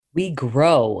We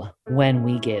grow when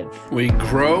we give. We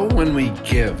grow when we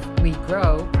give. We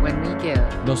grow when we give.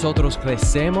 Nosotros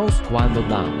crecemos cuando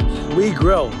damos. We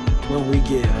grow when we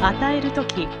give. 与えると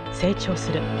き成長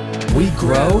する。 We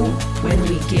grow when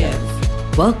we give.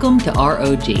 Welcome to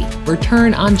ROG,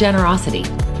 Return on Generosity.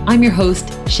 I'm your host,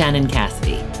 Shannon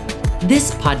Cassidy.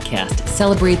 This podcast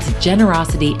celebrates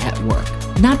generosity at work,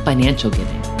 not financial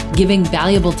giving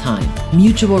valuable time,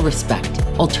 mutual respect,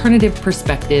 alternative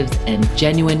perspectives, and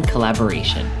genuine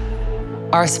collaboration.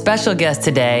 Our special guest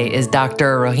today is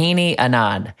Dr. Rohini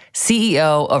Anand,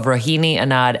 CEO of Rohini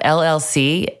Anand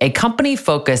LLC, a company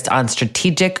focused on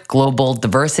strategic global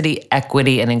diversity,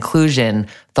 equity, and inclusion,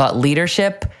 thought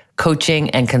leadership, coaching,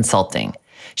 and consulting.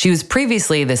 She was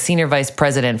previously the Senior Vice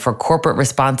President for Corporate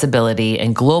Responsibility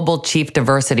and Global Chief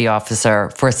Diversity Officer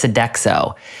for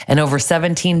Sodexo, an over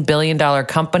 $17 billion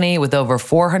company with over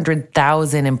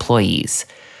 400,000 employees.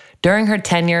 During her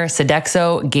tenure,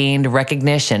 Sodexo gained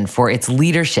recognition for its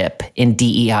leadership in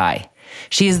DEI.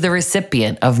 She is the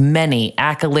recipient of many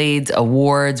accolades,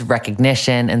 awards,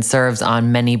 recognition, and serves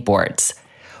on many boards.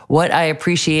 What I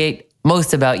appreciate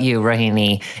most about you,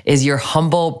 Rohini, is your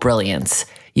humble brilliance.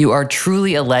 You are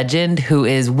truly a legend who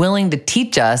is willing to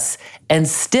teach us, and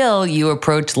still you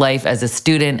approach life as a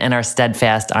student and are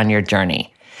steadfast on your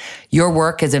journey. Your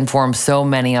work has informed so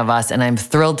many of us, and I'm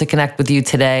thrilled to connect with you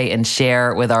today and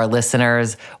share with our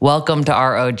listeners. Welcome to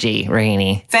ROG,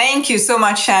 Rohini. Thank you so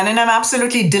much, Shannon. I'm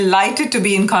absolutely delighted to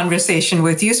be in conversation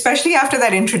with you, especially after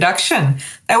that introduction.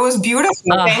 That was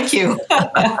beautiful. Thank you.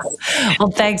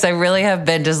 Well, thanks. I really have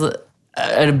been just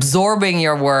absorbing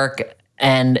your work.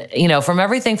 And, from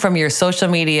everything from your social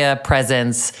media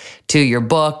presence to your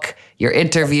book, your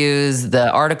interviews,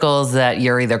 the articles that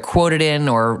you're either quoted in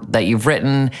or that you've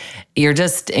written, you're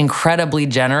just incredibly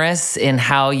generous in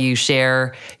how you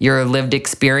share your lived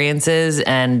experiences,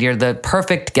 and you're the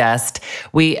perfect guest.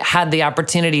 We had the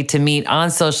opportunity to meet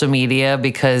on social media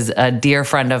because a dear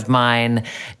friend of mine,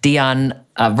 Dion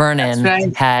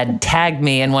Vernon, had tagged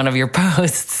me in one of your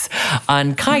posts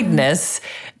on kindness.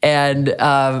 And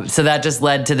so that just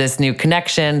led to this new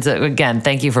connection. So again,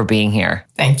 thank you for being here.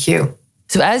 Thank you.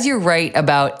 So as you write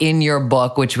about in your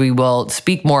book, which we will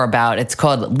speak more about, it's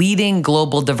called Leading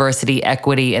Global Diversity,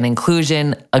 Equity, and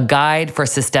Inclusion, a Guide for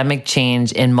Systemic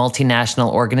Change in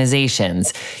Multinational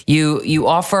Organizations. You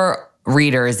offer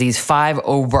readers these 5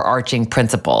 overarching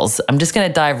principles. I'm just going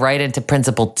to dive right into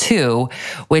principle 2,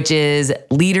 which is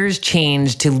leaders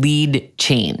change to lead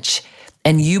change.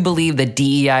 And you believe that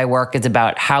DEI work is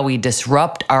about how we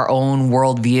disrupt our own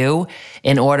worldview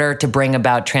in order to bring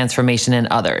about transformation in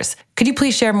others. Could you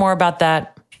please share more about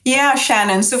that? Yeah,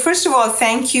 Shannon. So first of all,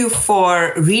 thank you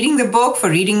for reading the book,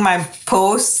 for reading my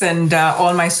posts and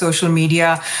all my social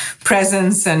media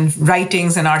presence and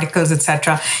writings and articles,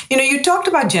 etc. You talked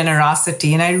about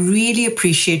generosity, and I really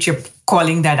appreciate your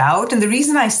calling that out. And the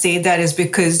reason I say that is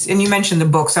because, and you mentioned the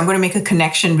book, so I'm going to make a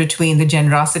connection between the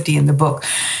generosity and the book.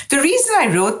 The reason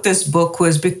I wrote this book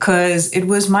was because it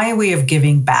was my way of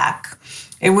giving back.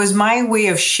 It was my way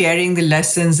of sharing the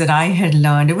lessons that I had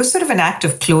learned. It was sort of an act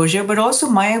of closure, but also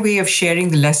my way of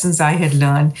sharing the lessons I had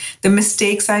learned, the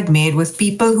mistakes I'd made with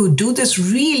people who do this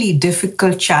really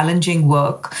difficult, challenging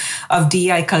work of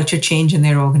DEI culture change in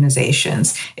their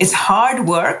organizations. It's hard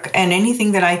work, and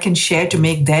anything that I can share to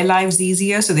make their lives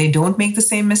easier so they don't make the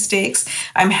same mistakes,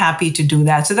 I'm happy to do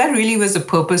that. So that really was the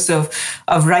purpose of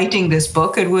writing this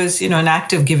book. It was, an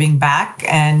act of giving back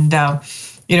and,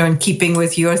 in keeping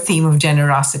with your theme of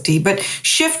generosity. But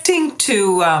shifting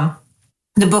to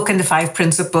the book and the 5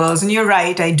 principles, and you're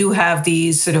right, I do have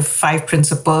these sort of 5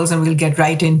 principles, and we'll get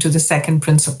right into the second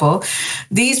principle.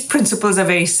 These principles are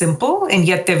very simple, and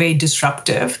yet they're very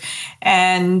disruptive.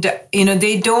 And,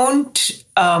 they don't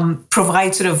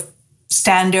provide sort of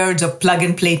standards or plug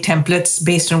and play templates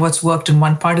based on what's worked in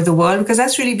one part of the world, because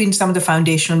that's really been some of the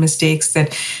foundational mistakes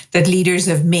that leaders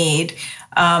have made.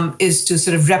 Is to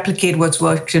sort of replicate what's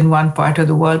worked in one part of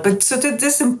the world. But so that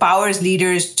this empowers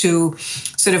leaders to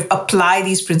sort of apply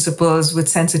these principles with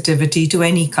sensitivity to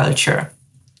any culture.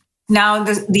 Now,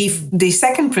 the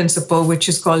second principle, which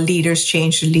is called leaders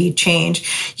change to lead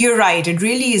change, you're right. It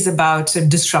really is about sort of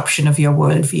disruption of your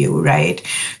worldview, right?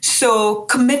 So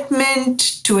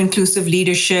commitment to inclusive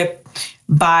leadership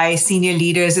by senior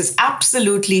leaders is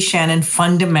absolutely, Shannon,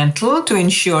 fundamental to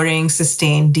ensuring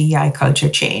sustained DEI culture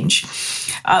change.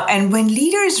 And when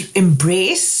leaders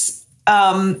embrace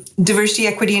diversity,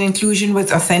 equity, and inclusion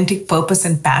with authentic purpose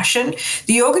and passion,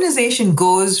 the organization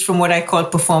goes from what I call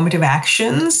performative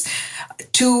actions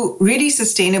to really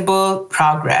sustainable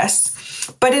progress.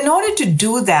 But in order to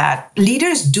do that,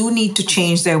 leaders do need to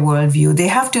change their worldview. They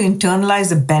have to internalize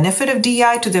the benefit of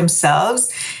DEI to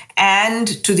themselves and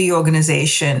to the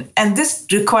organization. And this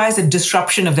requires a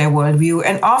disruption of their worldview.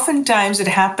 And oftentimes it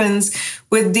happens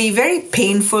with the very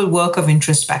painful work of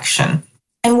introspection.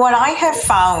 And what I have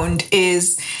found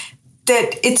is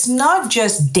that it's not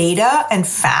just data and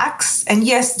facts. And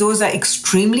yes, those are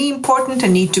extremely important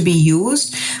and need to be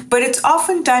used, but it's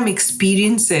oftentimes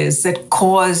experiences that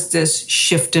cause this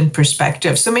shift in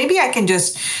perspective. So maybe I can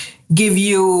just give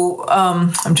you,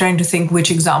 I'm trying to think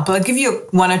which example. I'll give you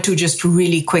one or two just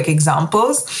really quick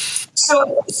examples.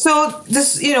 So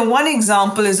this, one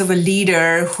example is of a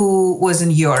leader who was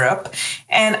in Europe,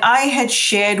 and I had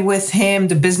shared with him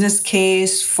the business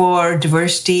case for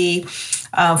diversity,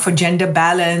 for gender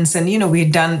balance. And, we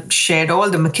had shared all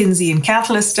the McKinsey and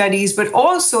Catalyst studies, but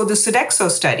also the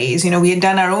Sodexo studies. We had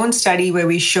done our own study where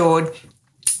we showed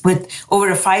with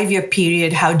over a 5-year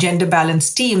period how gender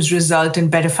balanced teams result in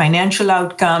better financial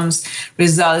outcomes,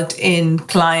 result in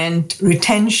client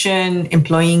retention,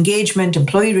 employee engagement,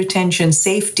 employee retention,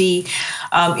 safety.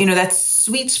 That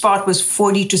sweet spot was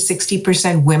 40 to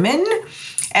 60% women.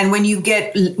 And when you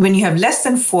have less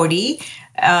than 40,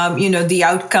 the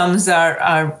outcomes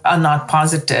are not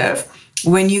positive.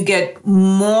 When you get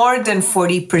more than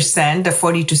 40%, the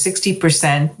 40 to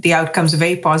 60%, the outcomes are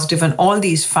very positive on all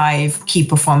these 5 key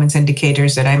performance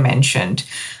indicators that I mentioned.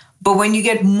 But when you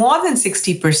get more than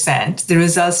 60%, the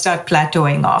results start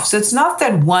plateauing off. So it's not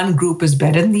that one group is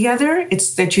better than the other.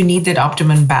 It's that you need that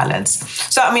optimum balance.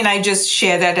 So, I just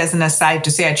share that as an aside to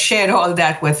say I'd shared all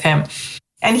that with him.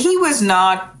 And he was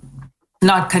not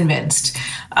convinced.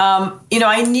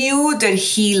 I knew that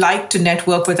he liked to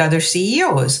network with other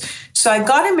CEOs. So I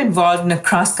got him involved in a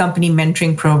cross-company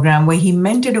mentoring program where he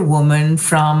mentored a woman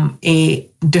from a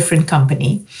different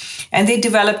company. And they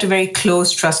developed a very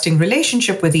close, trusting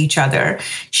relationship with each other.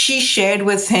 She shared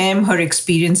with him her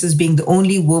experiences being the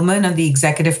only woman on the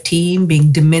executive team,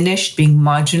 being diminished, being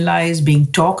marginalized, being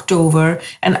talked over,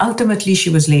 and ultimately she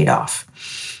was laid off.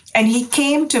 And he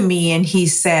came to me and he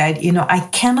said, I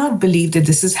cannot believe that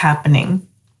this is happening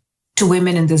to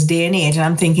women in this day and age. And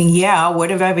I'm thinking, yeah, what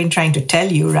have I been trying to tell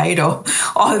you, right?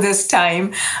 All this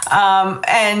time.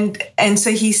 And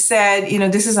so he said,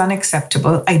 this is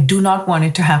unacceptable. I do not want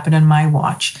it to happen on my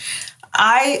watch.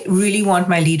 I really want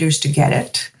my leaders to get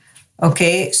it.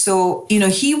 Okay. So,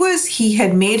 he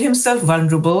had made himself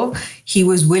vulnerable. He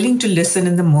was willing to listen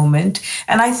in the moment.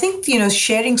 And I think,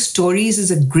 sharing stories is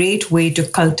a great way to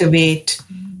cultivate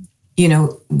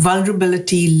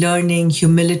vulnerability, learning,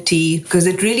 humility, because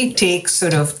it really takes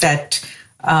sort of that,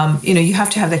 you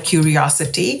have to have that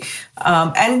curiosity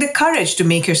and the courage to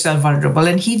make yourself vulnerable.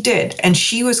 And he did. And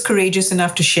she was courageous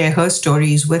enough to share her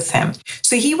stories with him.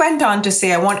 So he went on to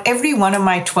say, I want every one of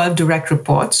my 12 direct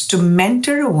reports to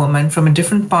mentor a woman from a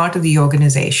different part of the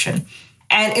organization.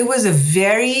 And it was a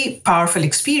very powerful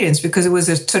experience because it was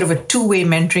a sort of a two-way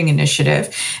mentoring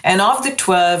initiative. And of the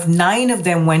 12, 9 of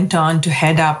them went on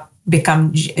to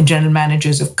become general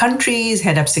managers of countries,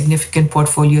 head up significant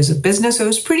portfolios of business. So it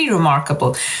was pretty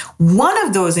remarkable. One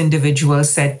of those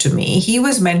individuals said to me, he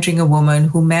was mentoring a woman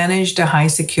who managed a high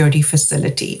security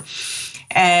facility.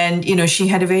 And, she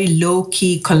had a very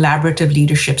low-key collaborative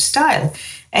leadership style.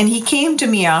 And he came to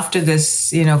me after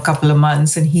this, couple of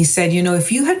months, and he said,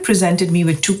 if you had presented me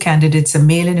with 2 candidates, a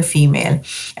male and a female,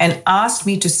 and asked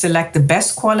me to select the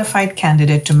best qualified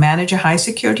candidate to manage a high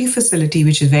security facility,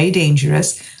 which is very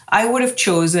dangerous, I would have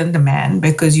chosen the man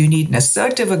because you need an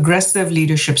assertive, aggressive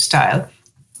leadership style.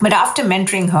 But after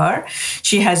mentoring her,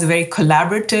 she has a very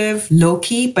collaborative,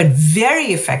 low-key, but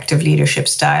very effective leadership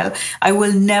style. I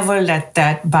will never let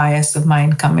that bias of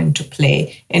mine come into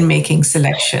play in making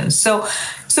selections. So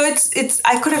it's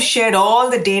I could have shared all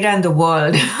the data in the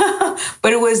world,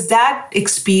 but it was that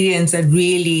experience that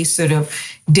really sort of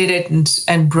did it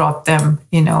and brought them,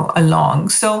 along.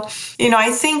 So,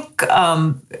 I think,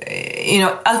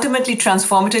 ultimately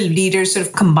transformative leaders sort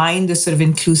of combine this sort of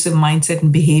inclusive mindset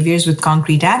and behaviors with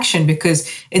concrete action because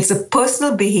it's a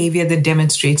personal behavior that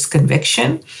demonstrates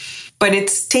conviction, but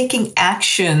it's taking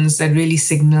actions that really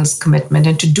signals commitment.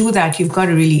 And to do that, you've got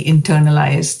to really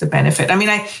internalize the benefit.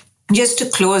 Just to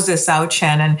close this out,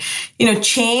 Shannon,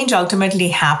 change ultimately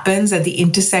happens at the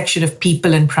intersection of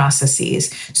people and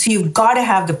processes. So you've got to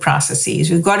have the processes.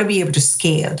 You've got to be able to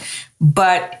scale.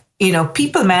 But,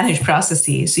 people manage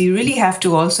processes. So you really have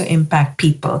to also impact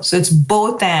people. So it's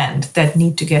both and that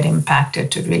need to get impacted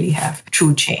to really have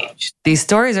true change. These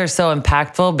stories are so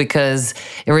impactful because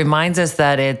it reminds us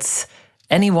that it's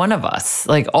any one of us.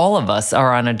 Like all of us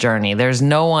are on a journey. There's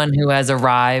no one who has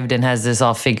arrived and has this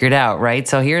all figured out, right?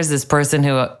 So here's this person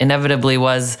who inevitably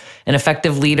was an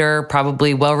effective leader,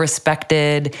 probably well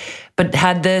respected, but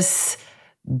had this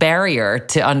barrier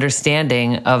to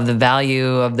understanding of the value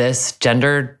of this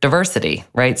gender diversity,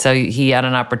 right? So he had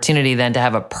an opportunity then to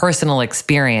have a personal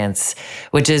experience,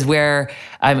 which is where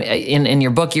in your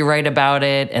book you write about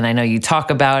it, and I know you talk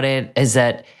about it, is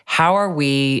that how are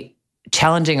we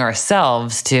challenging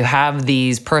ourselves to have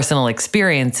these personal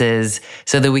experiences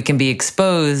so that we can be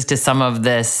exposed to some of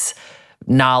this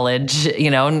knowledge,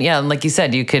 and like you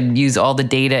said, you could use all the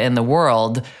data in the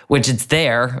world, which it's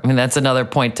there. I mean, that's another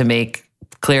point to make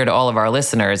clear to all of our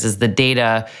listeners, is the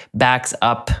data backs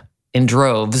up in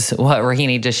droves what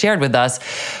Rohini just shared with us.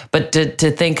 But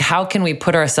to think, how can we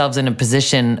put ourselves in a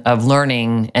position of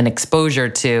learning and exposure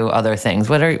to other things?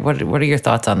 What are your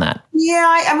thoughts on that?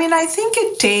 Yeah, I mean, I think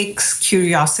it takes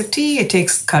curiosity, it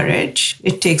takes courage,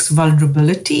 it takes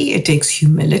vulnerability, it takes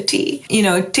humility.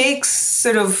 It takes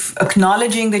sort of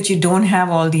acknowledging that you don't have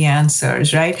all the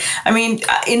answers, right? I mean,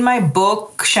 in my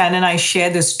book, Shannon, I share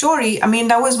the story. I mean,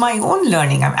 that was my own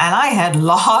learning. And I had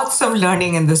lots of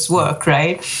learning in this work,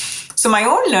 right? So my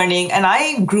own learning, and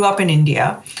I grew up in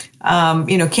India,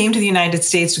 came to the United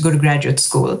States to go to graduate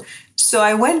school. So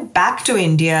I went back to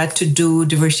India to do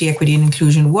diversity, equity, and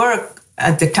inclusion work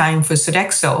at the time for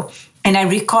Sodexo. And I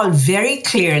recall very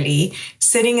clearly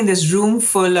sitting in this room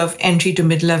full of entry to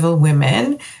mid-level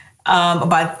women,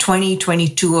 about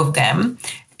 22 of them.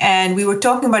 And we were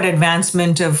talking about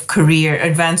advancement of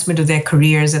their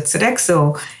careers at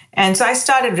Sodexo. And so I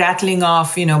started rattling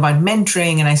off, about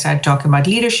mentoring, and I started talking about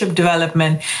leadership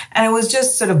development. And it was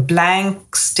just sort of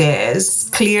blank stares.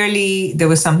 Clearly, there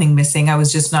was something missing. I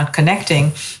was just not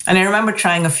connecting. And I remember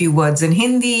trying a few words in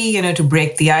Hindi, to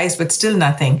break the ice, but still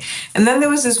nothing. And then there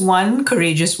was this one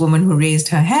courageous woman who raised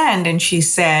her hand, and she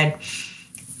said,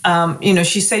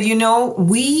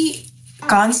 we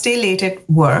can't stay late at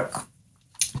work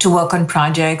to work on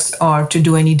projects or to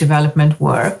do any development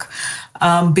work.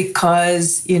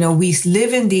 Because, we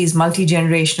live in these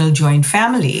multi-generational joint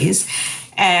families,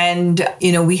 and,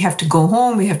 we have to go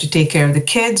home, we have to take care of the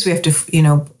kids, we have to,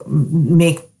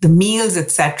 make the meals,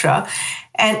 etc.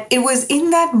 And it was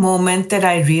in that moment that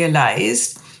I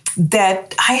realized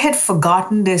that I had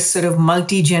forgotten this sort of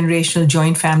multi-generational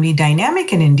joint family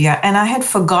dynamic in India, and I had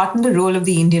forgotten the role of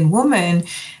the Indian woman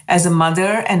as a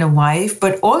mother and a wife,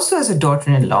 but also as a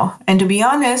daughter-in-law. And to be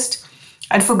honest,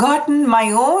 I'd forgotten my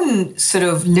own sort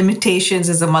of limitations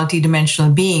as a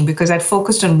multidimensional being, because I'd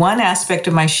focused on one aspect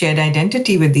of my shared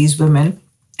identity with these women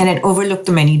and had overlooked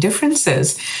the many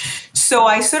differences. So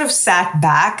I sort of sat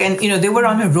back, and, they were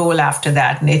on a roll after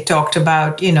that. And they talked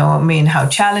about, how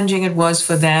challenging it was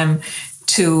for them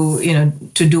to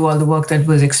do all the work that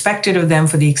was expected of them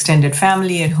for the extended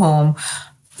family at home.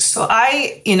 So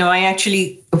I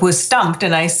actually was stumped,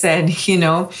 and I said,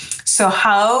 so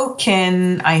how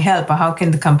can I help, or how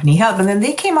can the company help? And then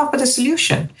they came up with a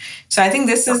solution. So I think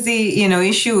this is the,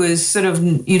 issue is sort of,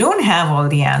 you don't have all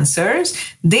the answers.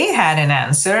 They had an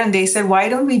answer, and they said, why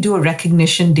don't we do a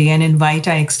recognition day and invite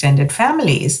our extended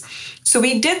families? So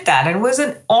we did that, and it was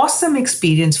an awesome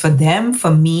experience for them,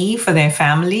 for me, for their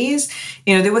families.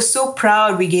 They were so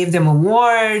proud. We gave them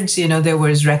awards, there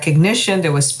was recognition,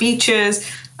 there were speeches,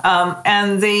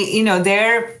 and they,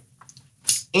 their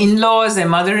in-laws, their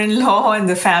mother-in-law, and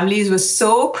the families were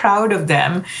so proud of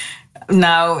them.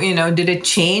 Now, did it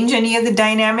change any of the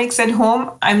dynamics at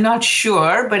home? I'm not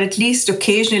sure, but at least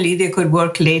occasionally they could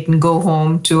work late and go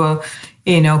home to a,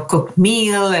 cooked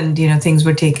meal, and, things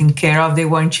were taken care of. They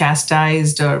weren't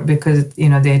chastised or because, they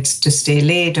had to stay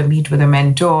late or meet with a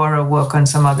mentor or work on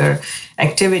some other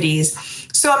activities.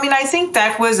 So, I think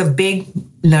that was a big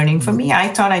learning for me. I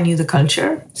thought I knew the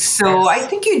culture. So I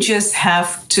think you just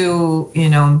have to,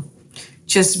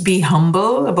 just be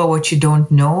humble about what you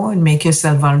don't know and make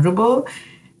yourself vulnerable.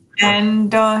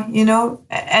 And,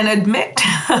 and admit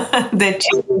that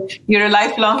you're a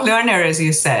lifelong learner, as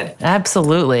you said.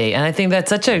 Absolutely. And I think that's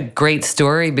such a great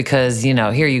story because,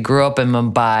 here you grew up in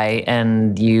Mumbai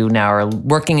and you now are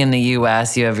working in the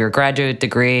U.S. You have your graduate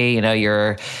degree,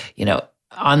 you're,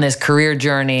 on this career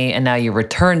journey, and now you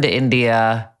return to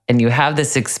India and you have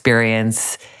this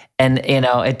experience. And,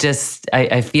 it just,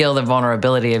 I feel the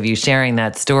vulnerability of you sharing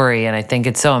that story. And I think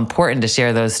it's so important to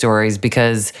share those stories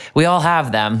because we all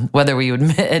have them, whether we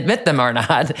admit them or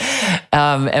not.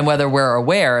 And whether we're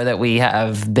aware that we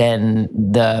have been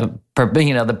the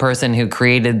person who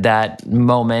created that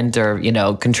moment or,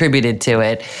 contributed to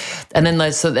it. And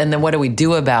then what do we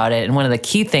do about it? And one of the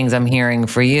key things I'm hearing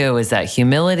for you is that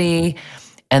humility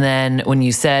And then when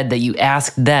you said that you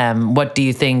asked them, what do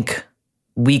you think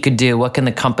we could do? What can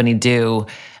the company do?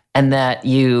 And that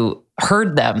you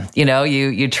heard them,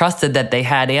 you trusted that they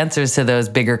had answers to those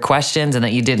bigger questions and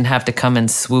that you didn't have to come and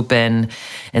swoop in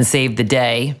and save the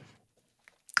day.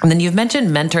 And then you've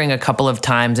mentioned mentoring a couple of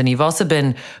times, and you've also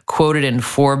been quoted in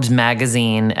Forbes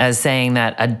magazine as saying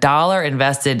that $1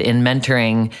 invested in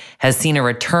mentoring has seen a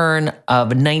return of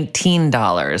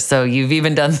 $19. So you've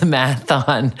even done the math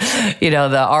on,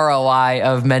 the ROI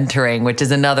of mentoring, which is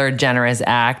another generous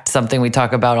act, something we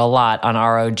talk about a lot on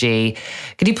ROG.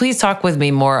 Could you please talk with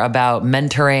me more about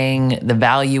mentoring, the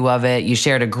value of it? You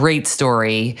shared a great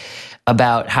story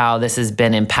about how this has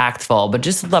been impactful, but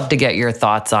just love to get your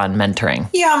thoughts on mentoring.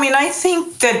 Yeah, I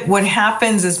think that what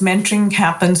happens is mentoring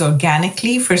happens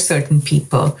organically for certain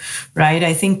people, right?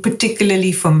 I think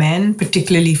particularly for men,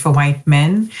 particularly for white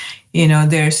men,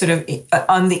 they're sort of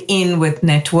on the in with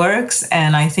networks,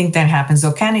 and I think that happens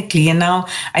organically. And now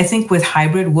I think with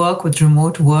hybrid work, with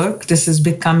remote work, this is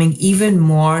becoming even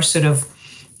more sort of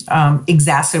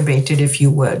exacerbated, if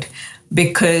you would,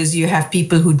 because you have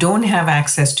people who don't have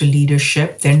access to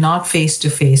leadership. They're not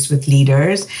face-to-face with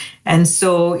leaders. And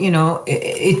so,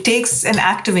 it takes an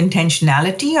act of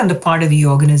intentionality on the part of the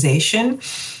organization,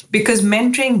 because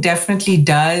mentoring definitely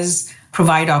does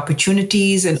provide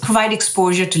opportunities and provide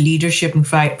exposure to leadership and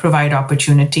provide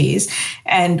opportunities.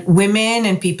 And women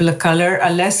and people of color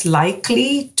are less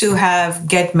likely to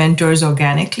get mentors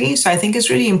organically. So I think it's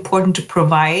really important to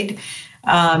provide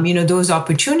those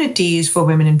opportunities for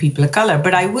women and people of color.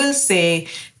 But I will say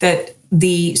that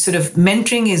the sort of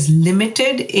mentoring is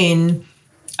limited in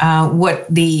what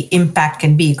the impact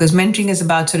can be, because mentoring is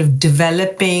about sort of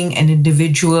developing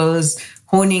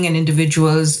honing an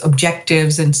individual's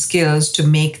objectives and skills to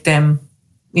make them,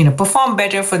 perform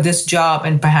better for this job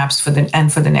and perhaps for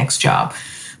the next job.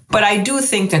 But I do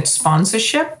think that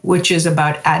sponsorship, which is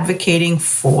about advocating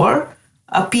for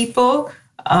people,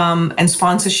 and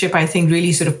sponsorship, I think,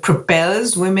 really sort of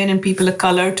propels women and people of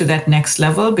color to that next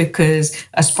level, because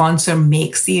a sponsor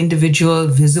makes the individual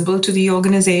visible to the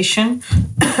organization.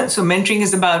 So mentoring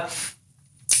is about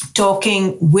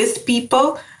talking with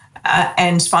people,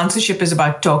 and sponsorship is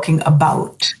about talking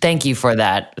about. Thank you for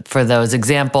that, for those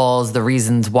examples, the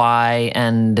reasons why,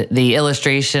 and the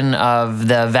illustration of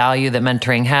the value that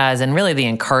mentoring has, and really the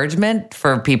encouragement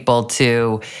for people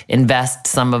to invest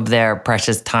some of their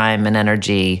precious time and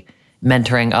energy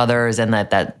mentoring others, and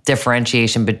that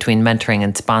differentiation between mentoring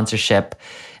and sponsorship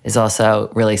is also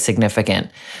really significant.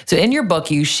 So in your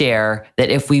book, you share that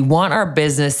if we want our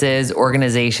businesses,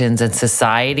 organizations, and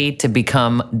society to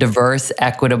become diverse,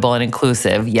 equitable, and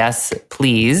inclusive, yes,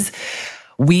 please,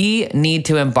 we need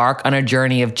to embark on a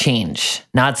journey of change,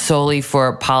 not solely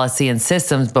for policy and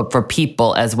systems, but for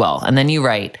people as well. And then you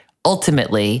write,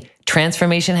 ultimately,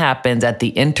 transformation happens at the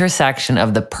intersection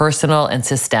of the personal and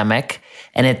systemic,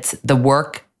 and the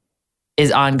work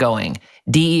is ongoing.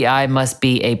 DEI must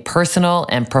be a personal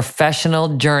and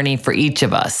professional journey for each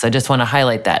of us. I just want to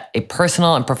highlight that. A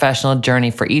personal and professional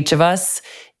journey for each of us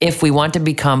if we want to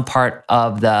become part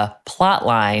of the plot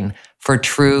line for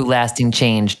true lasting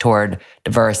change toward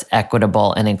diverse,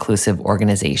 equitable, and inclusive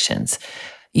organizations.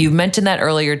 You mentioned that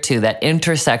earlier too, that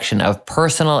intersection of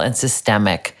personal and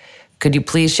systemic. Could you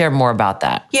please share more about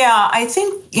that? Yeah, I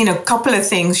think, a couple of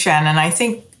things, Shannon. I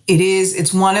think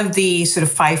it's one of the sort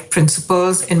of 5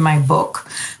 principles in my book.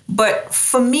 But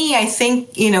for me, I think,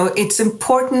 it's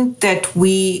important that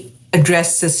we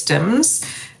address systems.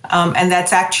 And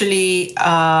that's actually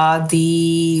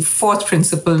the 4th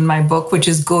principle in my book, which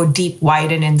is go deep,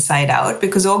 wide, and inside out,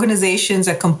 because organizations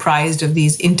are comprised of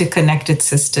these interconnected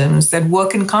systems that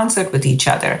work in concert with each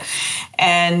other.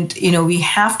 And, we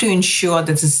have to ensure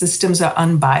that the systems are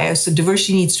unbiased. So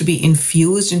diversity needs to be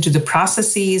infused into the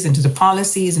processes, into the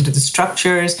policies, into the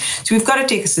structures. So we've got to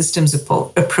take a systems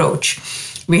approach.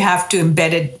 We have to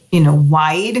embed it,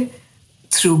 wide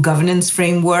through governance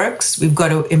frameworks. We've got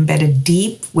to embed it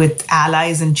deep with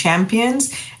allies and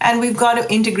champions. And we've got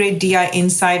to integrate DI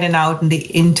inside and out in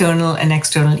the internal and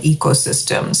external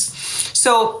ecosystems.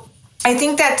 So I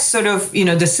think that's sort of,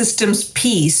 the systems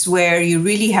piece where you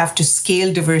really have to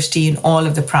scale diversity in all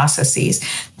of the processes.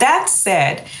 That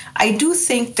said, I do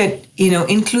think that,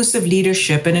 inclusive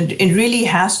leadership, and it really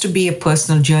has to be a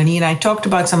personal journey. And I talked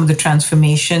about some of the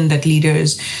transformation that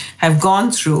leaders have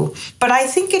gone through. But I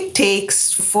think it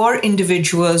takes for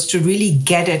individuals to really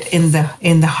get it in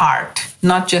the heart,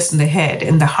 not just in the head,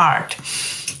 in the heart.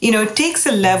 It takes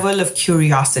a level of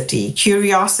curiosity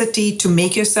to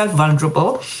make yourself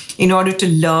vulnerable in order to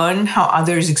learn how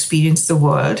others experience the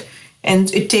world.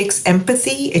 And it takes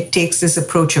empathy. It takes this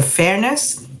approach of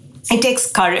fairness. It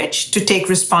takes courage to take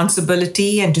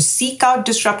responsibility and to seek out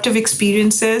disruptive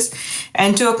experiences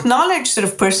and to acknowledge sort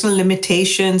of personal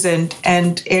limitations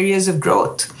and areas of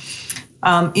growth.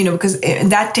 Because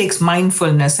that takes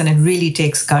mindfulness and it really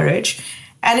takes courage.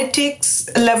 And it takes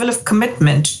a level of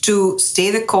commitment to stay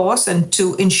the course and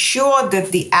to ensure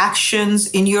that the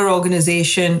actions in your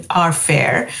organization are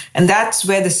fair. And that's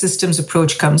where the systems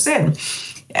approach comes in.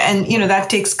 And, that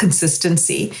takes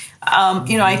consistency.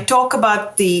 I talk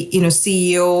about the,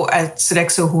 CEO at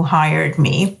Sodexo who hired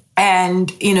me. And,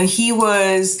 he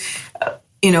was,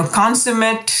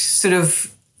 consummate sort of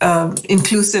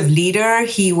inclusive leader.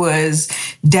 He was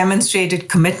demonstrated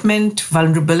commitment,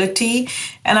 vulnerability.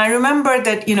 And I remember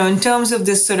that, in terms of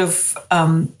this sort of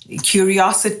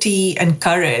curiosity and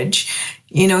courage,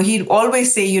 he'd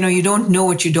always say, you don't know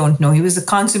what you don't know. He was a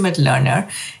consummate learner.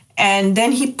 And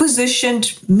then he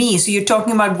positioned me. So you're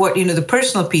talking about what, the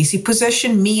personal piece. He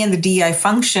positioned me and the DEI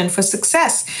function for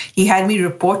success. He had me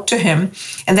report to him,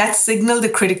 and that signaled the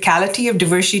criticality of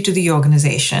diversity to the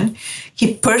organization.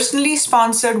 He personally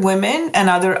sponsored women and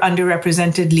other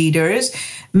underrepresented leaders.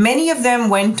 Many of them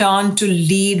went on to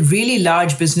lead really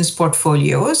large business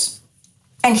portfolios.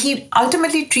 And he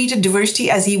ultimately treated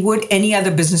diversity as he would any other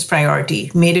business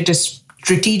priority, made it a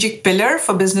strategic pillar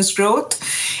for business growth.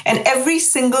 And every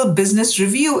single business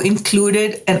review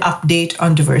included an update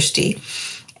on diversity.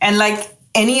 And like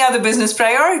any other business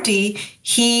priority,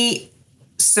 he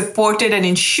supported and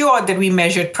ensured that we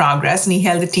measured progress, and he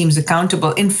held the teams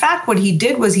accountable. In fact, what he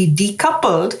did was he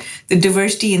decoupled the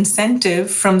diversity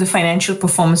incentive from the financial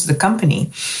performance of the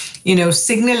company,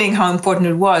 signaling how important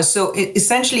it was. So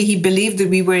essentially, he believed that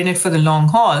we were in it for the long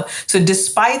haul. So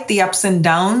despite the ups and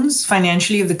downs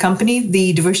financially of the company,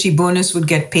 the diversity bonus would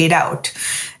get paid out.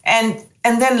 And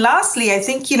then lastly, I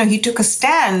think, he took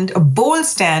a bold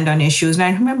stand on issues. And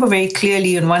I remember very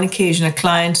clearly on one occasion, a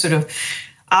client sort of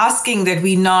asking that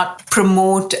we not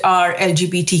promote our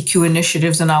LGBTQ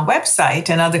initiatives on our website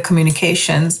and other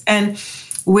communications. And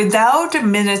without a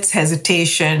minute's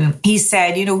hesitation, he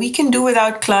said, we can do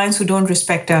without clients who don't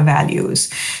respect our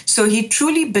values. So he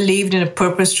truly believed in a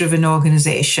purpose-driven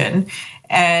organization.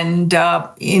 And,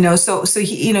 so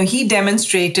he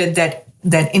demonstrated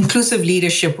that inclusive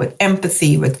leadership with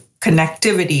empathy, with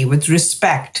connectivity, with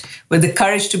respect, with the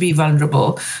courage to be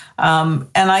vulnerable. And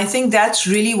I think that's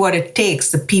really what it takes,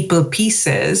 the people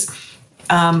pieces,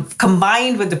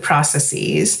 combined with the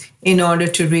processes in order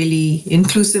to really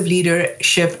inclusive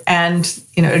leadership and,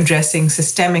 addressing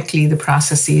systemically the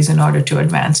processes in order to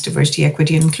advance diversity,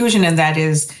 equity, and inclusion. And that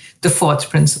is the fourth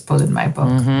principle in my book.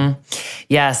 Mm-hmm.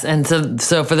 Yes. And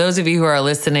so for those of you who are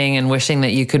listening and wishing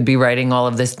that you could be writing all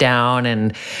of this down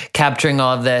and capturing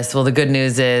all of this, well, the good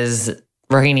news is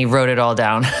Rohini wrote it all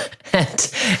down.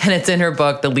 and it's in her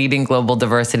book, The Leading Global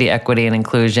Diversity, Equity, and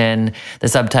Inclusion, the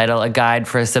subtitle, A Guide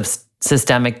for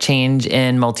Systemic Change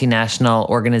in Multinational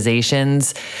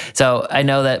Organizations. So I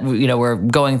know that, we're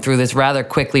going through this rather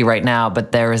quickly right now,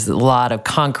 but there is a lot of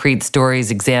concrete stories,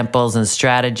 examples, and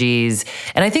strategies.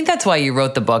 And I think that's why you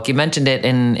wrote the book. You mentioned it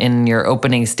in your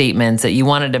opening statements that you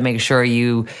wanted to make sure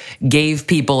you gave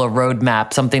people a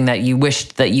roadmap, something that you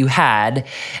wished that you had,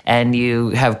 and you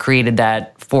have created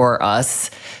that for us.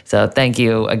 So thank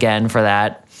you again for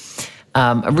that.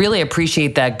 I really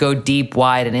appreciate that. Go deep,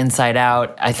 wide, and inside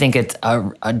out. I think it's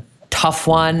a tough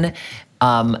one.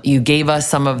 You gave us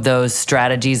some of those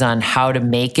strategies on how to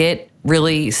make it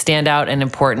really stand out and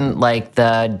important, like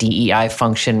the DEI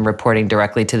function reporting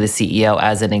directly to the CEO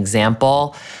as an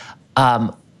example.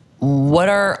 What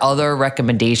are other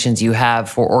recommendations you have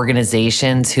for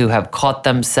organizations who have caught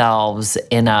themselves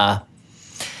in a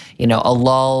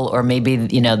lull, or maybe,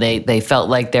 they felt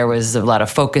like there was a lot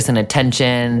of focus and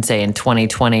attention, say in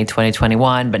 2020,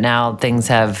 2021, but now things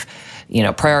have,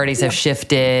 priorities have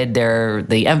shifted.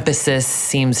 The emphasis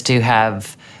seems to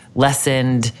have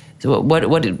lessened.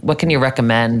 What can you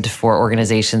recommend for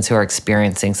organizations who are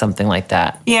experiencing something like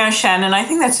that? Yeah, Shannon, I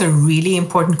think that's a really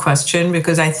important question,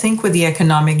 because I think with the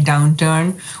economic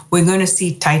downturn, we're going to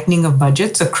see tightening of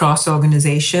budgets across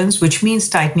organizations, which means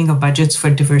tightening of budgets for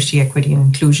diversity, equity, and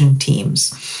inclusion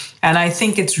teams. And I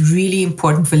think it's really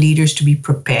important for leaders to be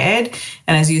prepared.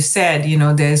 And as you said,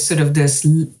 there's sort of this,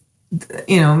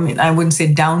 I wouldn't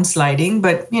say downsliding,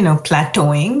 but,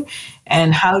 plateauing.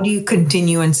 And how do you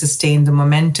continue and sustain the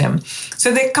momentum?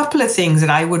 So there are a couple of things that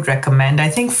I would recommend. I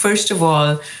think, first of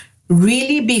all,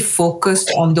 really be focused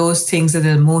on those things that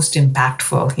are most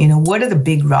impactful. What are the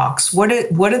big rocks? What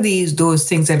are those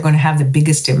things that are going to have the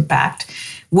biggest impact?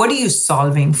 What are you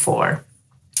solving for?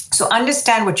 So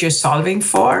understand what you're solving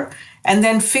for and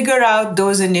then figure out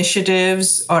those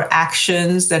initiatives or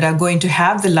actions that are going to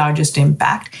have the largest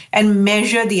impact and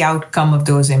measure the outcome of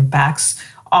those impacts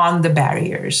on the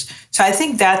barriers. So I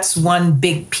think that's one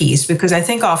big piece, because I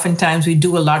think oftentimes we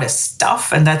do a lot of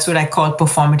stuff, and that's what I call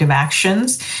performative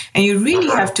actions. And you really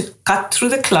have to cut through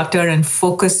the clutter and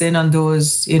focus in on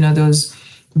those, those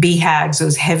BHAGs,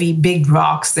 those heavy, big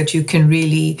rocks that you can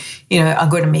really, are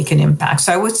going to make an impact.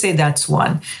 So I would say that's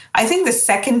one. I think the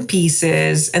second piece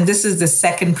is, and this is the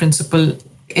second principle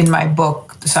in my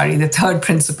book, the third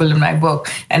principle in my book,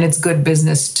 and it's good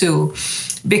business too,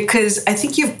 because I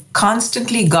think you've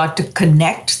constantly got to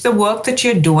connect the work that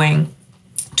you're doing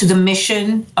to the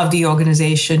mission of the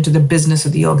organization, to the business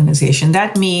of the organization.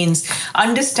 That means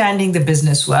understanding the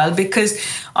business well, because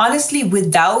honestly,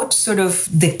 without sort of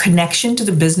the connection to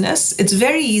the business, it's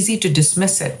very easy to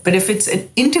dismiss it. But if it's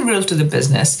integral to the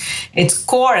business, it's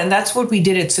core, and that's what we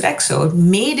did at Sodexo. It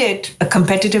made it a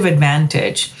competitive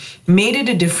advantage, made it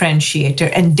a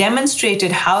differentiator, and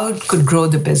demonstrated how it could grow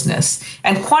the business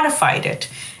and quantified it.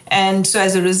 And so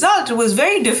as a result, it was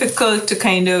very difficult to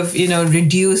kind of,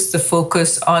 reduce the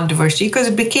focus on diversity, because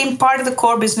it became part of the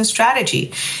core business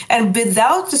strategy. And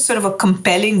without the sort of a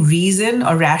compelling reason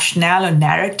or rationale or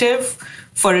narrative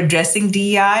for addressing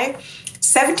DEI,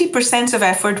 70% of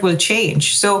effort will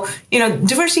change. So,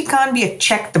 diversity can't be a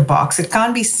check the box. It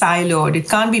can't be siloed. It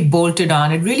can't be bolted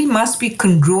on. It really must be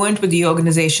congruent with the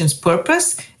organization's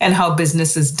purpose and how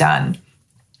business is done.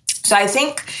 So I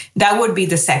think that would be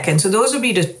the second. So those would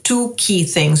be the two key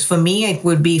things. For me, it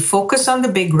would be focus on the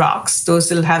big rocks.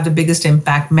 Those will have the biggest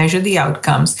impact, measure the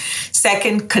outcomes.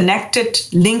 Second, connect it,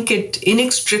 link it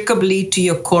inextricably to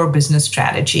your core business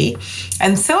strategy.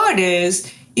 And third is,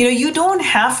 you don't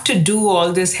have to do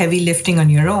all this heavy lifting on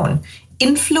your own.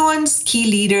 Influence key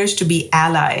leaders to be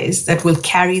allies that will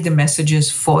carry the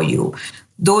messages for you.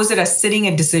 Those that are sitting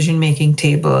at decision-making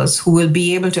tables who will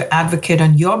be able to advocate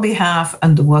on your behalf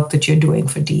and the work that you're doing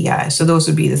for DEI. So those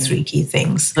would be the three key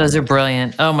things. Those are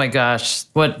brilliant. Oh my gosh.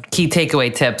 What key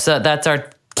takeaway tips. So that's our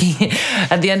key.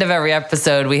 At the end of every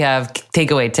episode, we have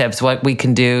takeaway tips, what we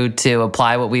can do to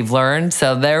apply what we've learned.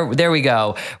 So there we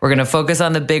go. We're going to focus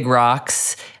on the big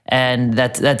rocks. And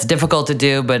that's difficult to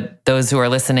do, but those who are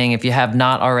listening, if you have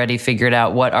not already figured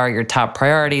out what are your top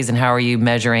priorities and how are you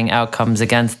measuring outcomes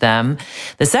against them.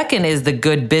 The second is the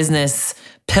good business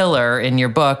pillar in your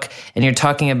book, and you're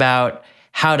talking about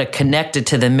how to connect it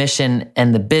to the mission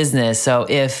and the business. So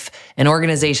if an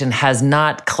organization has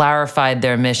not clarified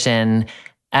their mission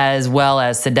as well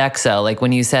as Sodexo, like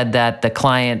when you said that the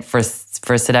client for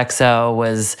Sodexo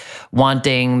was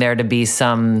wanting there to be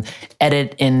some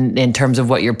edit in terms of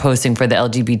what you're posting for the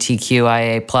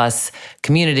LGBTQIA plus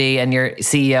community, and your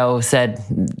CEO said,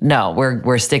 no,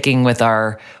 we're sticking with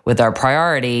our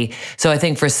priority. So I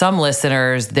think for some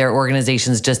listeners, their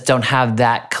organizations just don't have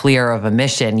that clear of a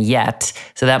mission yet.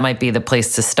 So that might be the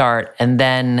place to start. And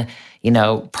then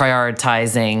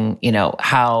prioritizing,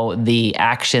 how the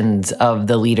actions of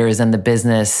the leaders and the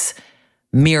business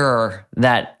mirror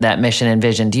that mission and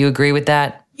vision. Do you agree with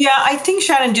that? Yeah, I think,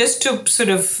 Shannon, just to sort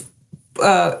of,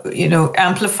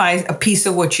 amplify a piece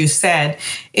of what you said,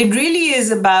 it really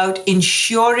is about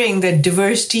ensuring that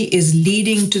diversity is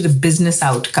leading to the business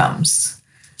outcomes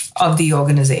of the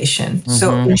organization. Mm-hmm.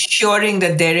 So ensuring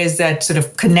that there is that sort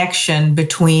of connection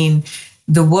between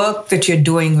the work that you're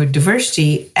doing with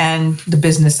diversity and the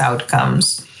business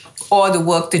outcomes, or the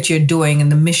work that you're doing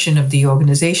and the mission of the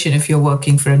organization if you're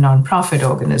working for a nonprofit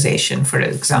organization, for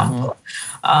example.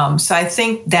 Mm-hmm. So I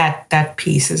think that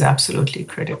piece is absolutely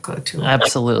critical too.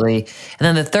 Absolutely. And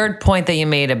then the third point that you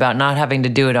made about not having to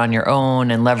do it on your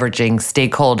own and leveraging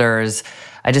stakeholders,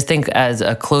 I just think as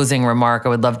a closing remark, I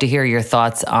would love to hear your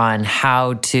thoughts on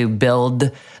how to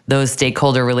build those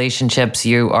stakeholder relationships.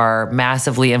 You are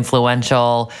massively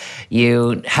influential.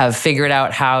 You have figured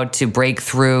out how to break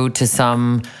through to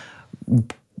some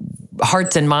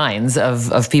hearts and minds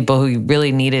of people who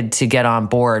really needed to get on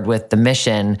board with the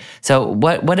mission. So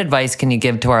what advice can you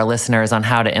give to our listeners on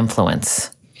how to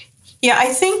influence? Yeah,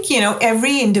 I think,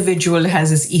 every individual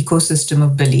has this ecosystem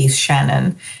of beliefs,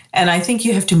 Shannon. And I think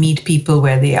you have to meet people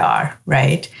where they are,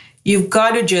 right? You've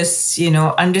got to just,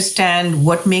 understand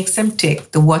what makes them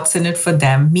tick, the what's in it for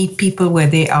them, meet people where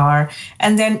they are,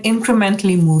 and then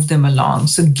incrementally move them along.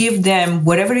 So give them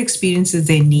whatever experiences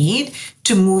they need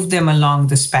to move them along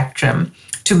the spectrum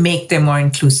to make them more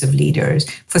inclusive leaders.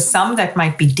 For some, that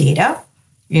might be data.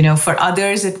 For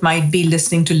others, it might be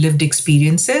listening to lived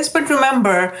experiences. But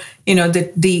remember,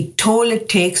 the toll it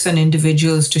takes on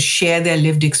individuals to share their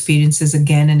lived experiences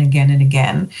again and again and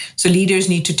again. So leaders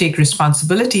need to take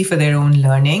responsibility for their own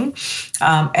learning,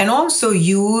 and also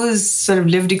use sort of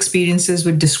lived experiences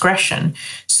with discretion.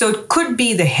 So it could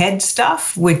be the head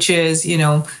stuff, which is,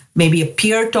 maybe a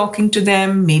peer talking to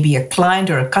them, maybe a client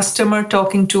or a customer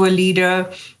talking to a leader.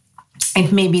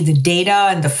 It may be the data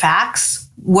and the facts,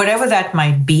 whatever that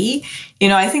might be.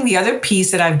 I think the other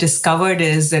piece that I've discovered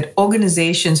is that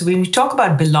organizations, when we talk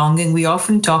about belonging, we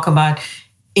often talk about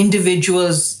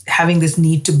individuals having this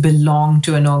need to belong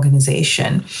to an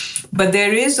organization. But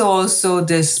there is also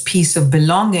this piece of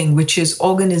belonging, which is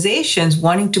organizations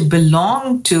wanting to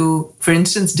belong to, for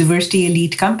instance, diversity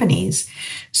elite companies.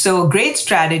 So a great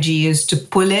strategy is to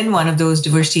pull in one of those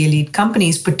diversity elite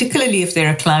companies, particularly if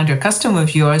they're a client or customer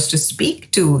of yours, to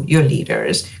speak to your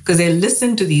leaders, because they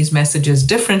listen to these messages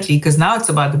differently, because now it's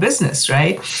about the business,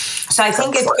 right? So I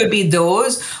think it could be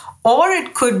those, or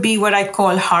it could be what I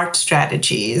call heart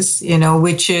strategies,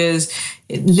 which is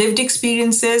lived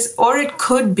experiences, or it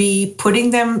could be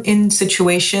putting them in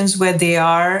situations where they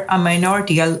are a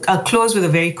minority. I'll close with a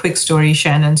very quick story,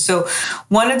 Shannon. So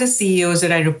one of the CEOs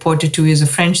that I reported to is a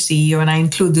French CEO, and I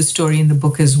include the story in the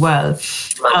book as well.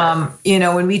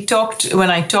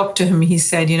 When I talked to him, he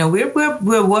said,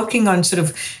 we're working on sort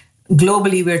of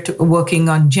globally, we're working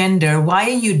on gender. Why are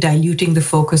you diluting the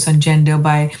focus on gender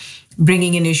by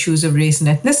bringing in issues of race and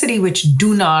ethnicity, which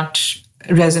do not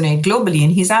resonate globally?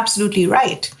 And he's absolutely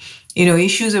right.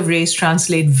 Issues of race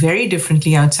translate very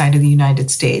differently outside of the United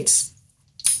States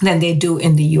than they do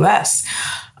in the US.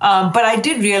 But I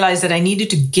did realize that I needed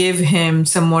to give him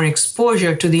some more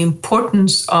exposure to the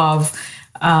importance of,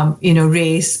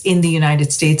 race in the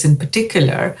United States in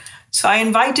particular. So I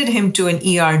invited him to an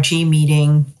ERG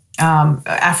meeting,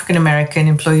 African American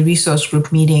Employee Resource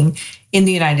Group meeting in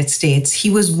the United States. He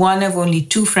was one of only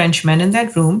 2 French men in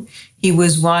that room. He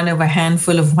was one of a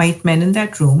handful of white men in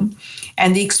that room.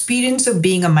 And the experience of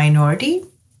being a minority,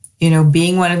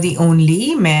 being one of the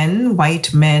only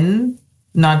white men,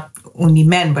 not only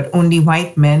men, but only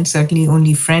white men, certainly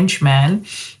only French men,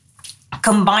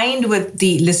 combined with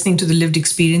the listening to the lived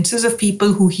experiences of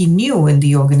people who he knew in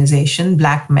the organization,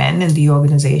 Black men in the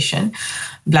organization,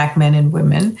 Black men and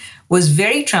women, was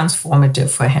very transformative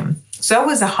for him. So that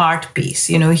was a heart piece.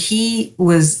 He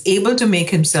was able to make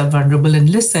himself vulnerable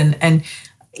and listen. And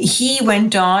he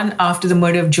went on after the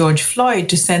murder of George Floyd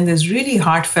to send this really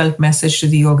heartfelt message to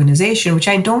the organization, which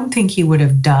I don't think he would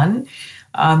have done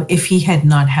if he had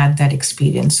not had that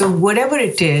experience. So whatever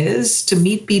it is, to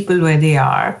meet people where they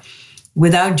are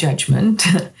without judgment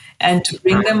and to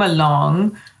bring them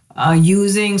along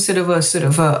using sort of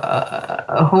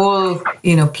a whole,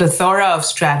 plethora of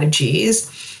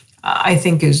strategies, I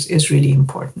think is really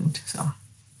important. So,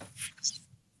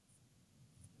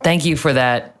 thank you for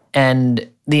that, and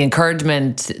the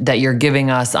encouragement that you're giving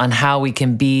us on how we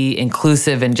can be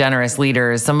inclusive and generous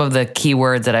leaders. Some of the key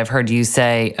words that I've heard you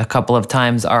say a couple of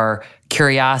times are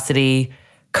curiosity,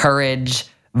 courage,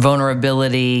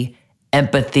 vulnerability,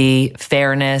 empathy,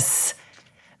 fairness.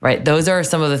 Right. Those are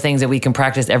some of the things that we can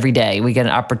practice every day. We get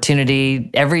an opportunity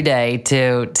every day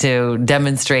to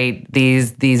demonstrate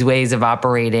these ways of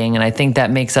operating. And I think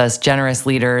that makes us generous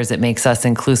leaders. It makes us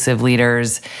inclusive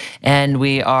leaders. And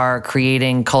we are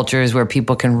creating cultures where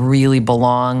people can really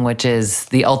belong, which is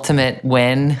the ultimate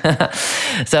win.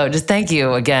 So just thank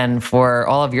you again for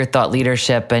all of your thought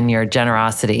leadership and your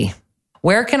generosity.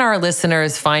 Where can our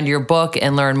listeners find your book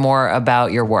and learn more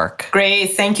about your work?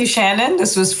 Great. Thank you, Shannon.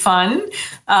 This was fun.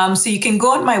 So you can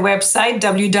go on my website,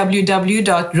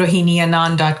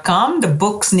 www.rohinianand.com. The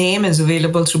book's name is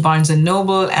available through Barnes &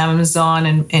 Noble,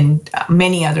 Amazon, and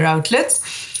many other outlets.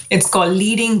 It's called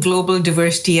Leading Global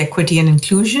Diversity, Equity, and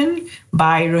Inclusion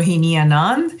by Rohini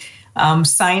Anand.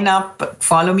 Sign up,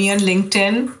 follow me on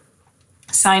LinkedIn.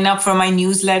 Sign up for my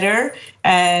newsletter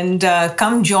and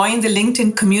come join the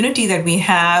LinkedIn community that we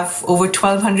have. Over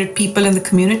 1,200 people in the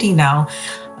community now.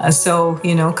 So,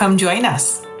 come join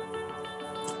us.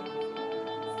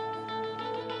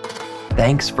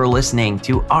 Thanks for listening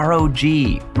to ROG,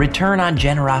 Return on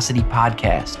Generosity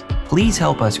podcast. Please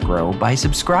help us grow by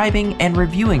subscribing and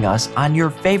reviewing us on your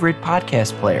favorite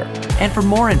podcast player. And for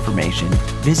more information,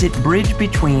 visit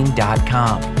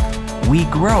bridgebetween.com. We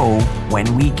grow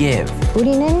when we give.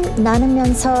 우리는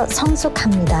나누면서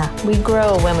성숙합니다. We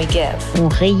grow when we give. On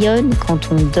rayonne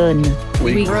quand on donne.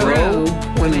 We grow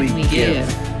when we give.